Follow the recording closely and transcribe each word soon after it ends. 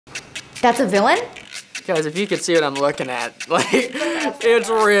That's a villain? Guys, if you could see what I'm looking at, like, it's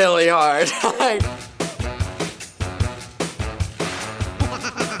really hard. Like,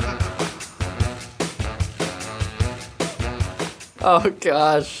 oh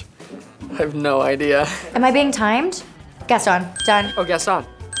gosh, I have no idea. Am I being timed? Gaston, done. Oh, Gaston.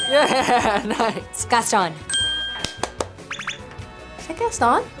 Yeah, nice. Gaston. Is that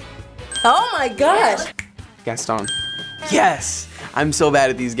Gaston? Oh my gosh. Gaston. Yes! I'm so bad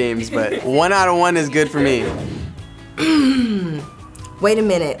at these games, but 1 out of 1 is good for me. Wait a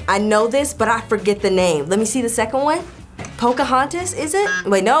minute. I know this, but I forget the name. Let me see the second one. Pocahontas, is it?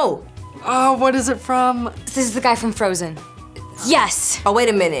 Wait, no. Oh, what is it from? This is the guy from Frozen. Yes! Oh, wait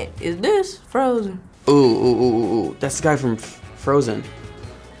a minute. Is this Frozen? Ooh. That's the guy from Frozen.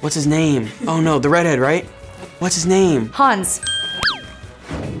 What's his name? Oh no, the redhead, right? What's his name? Hans.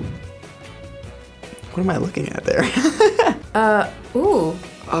 What am I looking at there? Ooh.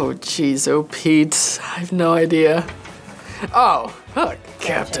 Oh, jeez, oh, Pete. I have no idea. Oh, Hook.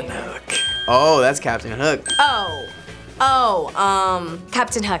 Captain Hook. Oh, that's Captain Hook.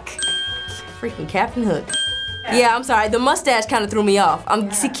 Captain Hook. Freaking Captain Hook. Yeah, I'm sorry. The mustache kind of threw me off.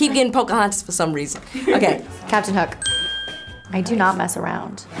 Keep getting Pocahontas for some reason. Okay. Captain Hook. I do not mess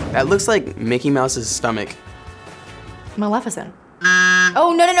around. That looks like Mickey Mouse's stomach. Maleficent.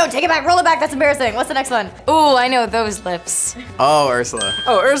 Oh, no, take it back, roll it back, that's embarrassing. What's the next one? Ooh, I know those lips. Oh, Ursula.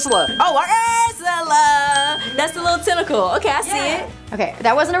 Oh, Ursula. Oh, Ursula! That's the little tentacle. Okay, I see it. Okay,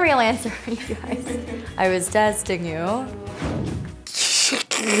 that wasn't a real answer, you guys. I was testing you.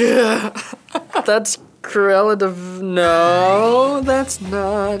 That's Cruella de... No, that's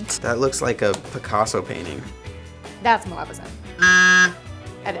not. That looks like a Picasso painting. That's Maleficent.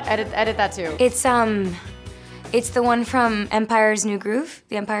 Edit that too. It's the one from Empire's New Groove.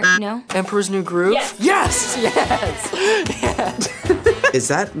 The Empire, no? Emperor's New Groove? Yes! Is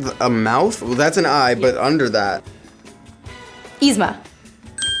that a mouth? Well, that's an eye, but under that. Yzma.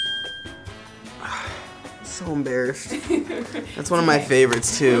 So embarrassed. That's one of my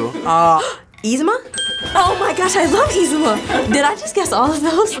favorites too. Yzma? Oh my gosh, I love Yzma. Did I just guess all of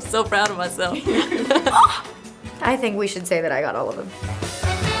those? I'm so proud of myself. I think we should say that I got all of them.